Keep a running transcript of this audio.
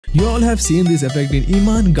You all have seen this effect in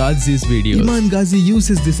Imaan Gadhzi's video. Imaan Gadhzi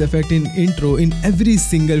uses this effect in intro in every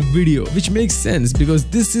single video, which makes sense because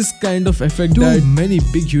this is kind of effect that many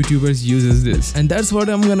big YouTubers uses this. And that's what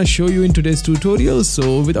I'm gonna show you in today's tutorial.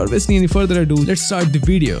 So without wasting any further ado, let's start the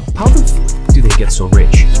video. How the f do they get so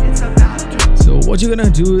rich? So what you're gonna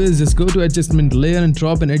do is just go to adjustment layer and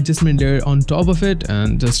drop an adjustment layer on top of it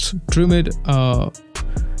and just trim it.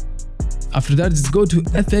 After that, just go to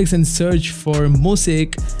FX and search for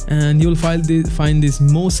mosaic, and you'll find this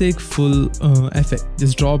mosaic full effect.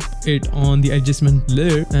 Just drop it on the adjustment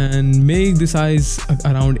layer and make the size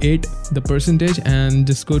around 8 the percentage, and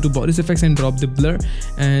just go to body effects and drop the blur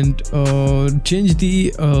and change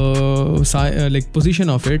the position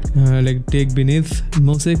of it, like take beneath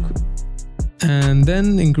mosaic, and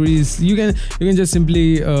then increase. You can just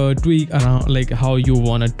simply tweak around like how you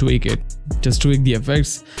want to tweak it. Just tweak the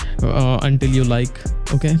effects until you like.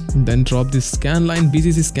 Okay, then drop this scan line,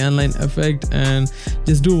 BCC scan line effect, and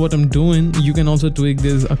just do what I'm doing. You can also tweak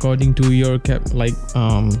this according to your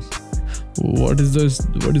what is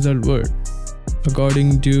that word,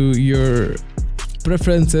 according to your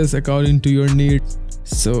preferences, according to your needs.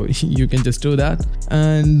 So you can just do that,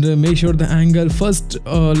 and make sure the angle first,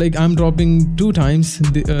 like I'm dropping 2 times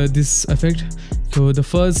this effect. So the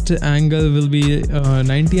first angle will be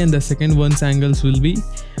 90 and the second one's angles will be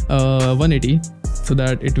 180, so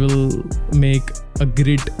that it will make a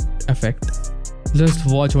grid effect. Just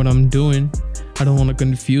watch what I'm doing. I don't want to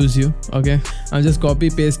confuse you. Okay, I'm just copy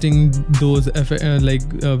pasting those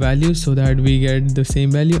values so that we get the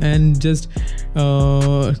same value, and just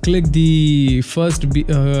click the first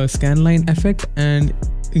scan line effect and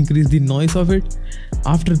increase the noise of it.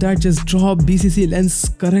 After that, just drop BCC lens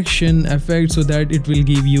correction effect so that it will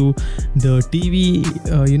give you the TV,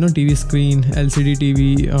 TV screen, LCD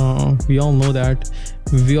TV. We all know that.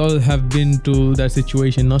 We all have been to that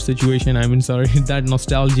situation, that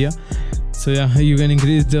nostalgia. So yeah, you can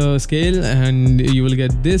increase the scale and you will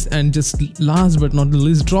get this. And just last but not the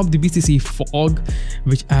least, drop the BCC fog,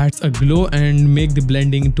 which adds a glow, and make the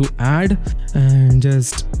blending to add, and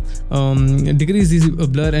just decrease this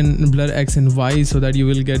blur X and Y so that you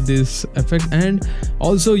will get this effect. And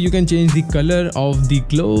also you can change the color of the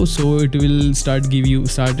glow so it will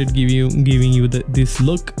giving you this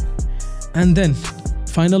look. And then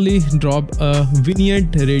finally drop a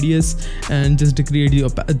vignette radius and just decrease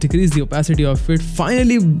the opacity of it.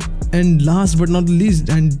 Finally, and last but not least,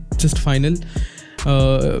 and just final,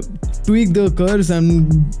 tweak the curves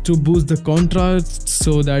and to boost the contrast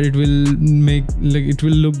so that it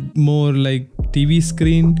will look more like TV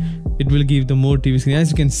screen. It will give the more TV screen, as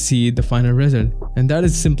you can see the final result. And that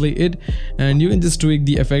is simply it, and you can just tweak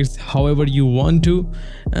the effects however you want to,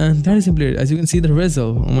 and that is simply it. As you can see the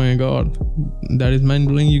result, oh my god, that is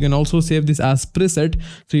mind-blowing. You can also save this as preset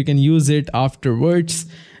so you can use it afterwards.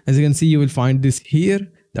 As you can see, you will find this here.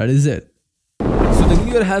 That is it. So the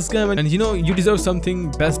new year has come, and you deserve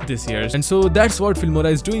something best this year, and so that's what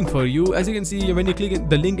Filmora is doing for you. As you can see, when you click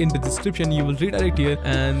the link in the description, you will redirect here,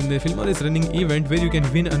 and Filmora is running an event where you can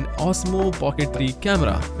win an Osmo Pocket 3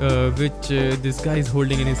 camera, which this guy is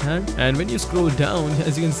holding in his hand. And when you scroll down,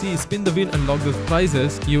 as you can see, spin the wheel, unlock those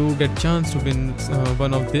prizes. You get chance to win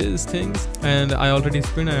one of these things, and I already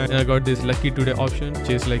spin and I got this lucky today option, which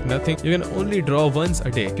is like nothing. You can only draw once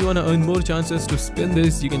a day. If you want to earn more chances to spin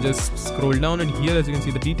this, you can just scroll down, and here as you can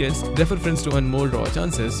see the details, refer friends to earn more draw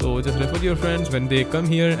chances. So just refer your friends. When they come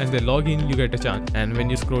here and they log in, you get a chance. And when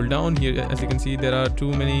you scroll down here, as you can see, there are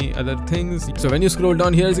too many other things. So when you scroll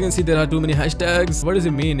down here, as you can see, there are too many hashtags. What does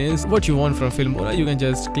it mean is what you want from Filmora, you can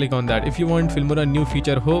just click on that. If you want Filmora new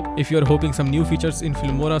feature hope, if you're hoping some new features in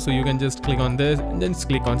Filmora, so you can just click on this and then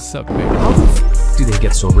click on submit. How the f do they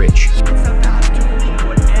get so rich?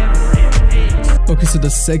 Okay, so the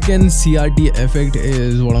second CRT effect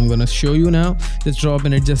is what I'm gonna show you now. Just drop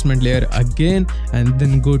an adjustment layer again, and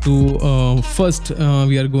then go to first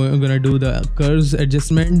we are gonna do the curves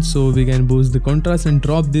adjustment so we can boost the contrast, and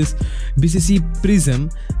drop this BCC prism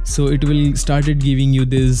so it will started giving you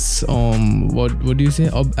this what do you say,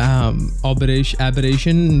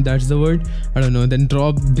 aberration, that's the word, I don't know. Then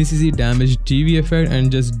drop BCC damage TV effect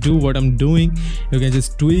and just do what I'm doing. You can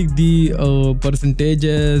just tweak the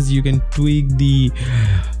percentages, you can tweak the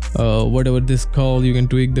whatever this called, you can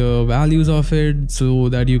tweak the values of it so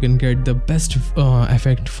that you can get the best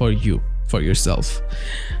effect for yourself.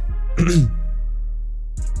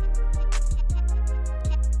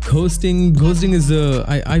 Ghosting is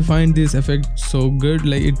I find this effect so good,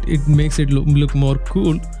 like it makes it look more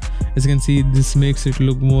cool. As you can see, this makes it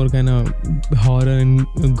look more kind of horror and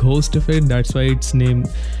ghost effect. That's why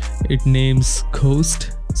it names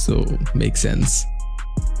ghost, so makes sense.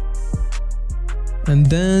 and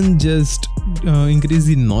then just increase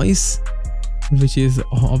the noise, which is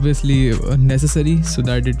obviously necessary, so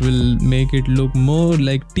that it will make it look more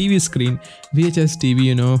like TV screen, VHS TV,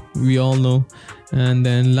 you know, we all know. And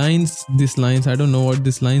then lines, these lines, I don't know what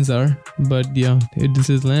these lines are, but yeah, this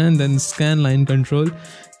is line. Then scan line control,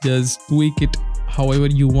 just tweak it however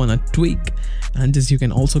you wanna tweak, and just you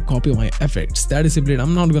can also copy my effects. That is simply it.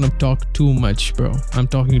 I'm not gonna talk too much, bro, I'm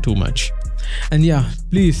talking too much. And yeah,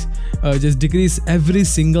 please just decrease every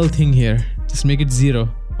single thing here, just make it 0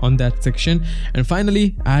 on that section. And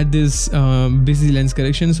finally add this busy lens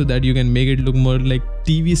correction, so that you can make it look more like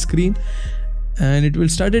TV screen, and it will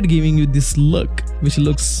started giving you this look which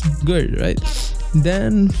looks good, right?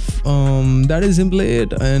 Then that is simply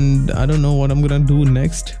it, and I don't know what I'm gonna do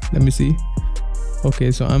next. Let me see.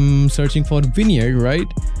 Okay, so I'm searching for vignette, right?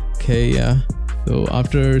 Okay, yeah, so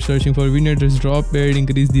after searching for vignette, just drop it,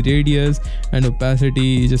 increase the radius and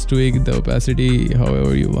opacity, just tweak the opacity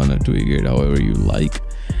however you wanna tweak it, however you like.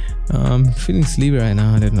 I'm feeling sleepy right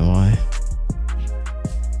now, I don't know why,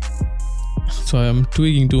 so I'm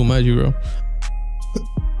tweaking too much, bro.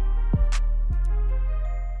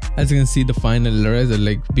 As you can see, the final result,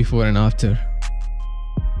 like before and after.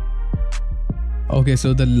 Okay,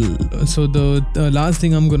 so the last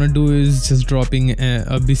thing I'm gonna do is just dropping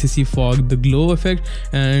a BCC fog, the glow effect,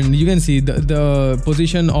 and you can see the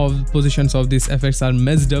positions of these effects are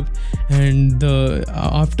messed up, and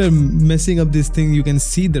after messing up this thing, you can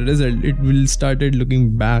see the result. It will started looking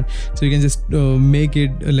bad, so you can just make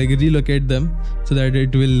it like relocate them so that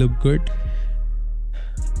it will look good.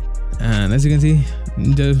 And as you can see,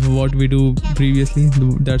 just what we do previously,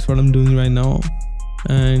 that's what I'm doing right now.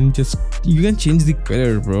 And just you can change the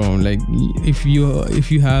color, bro. Like if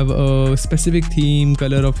you have a specific theme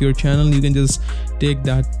color of your channel, you can just take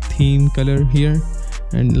that theme color here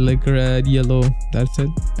and like red, yellow, that's it.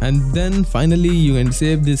 And then finally you can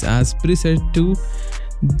save this as preset too,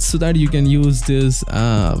 so that you can use this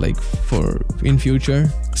like for in future.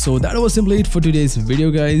 So that was simply it for today's video,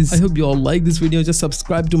 guys. I hope you all like this video. Just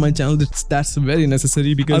subscribe to my channel, that's very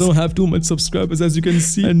necessary, because I don't have too much subscribers, as you can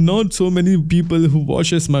see, and not so many people who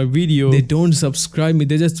watches my video, they don't subscribe me,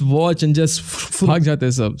 they just watch and just bhag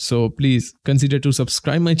jate sab. So please consider to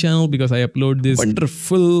subscribe my channel, because I upload this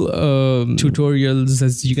wonderful tutorials,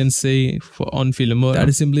 as you can say, on Filmora. That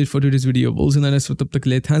is simply it for today's video.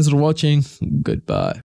 Thanks for watching. Goodbye.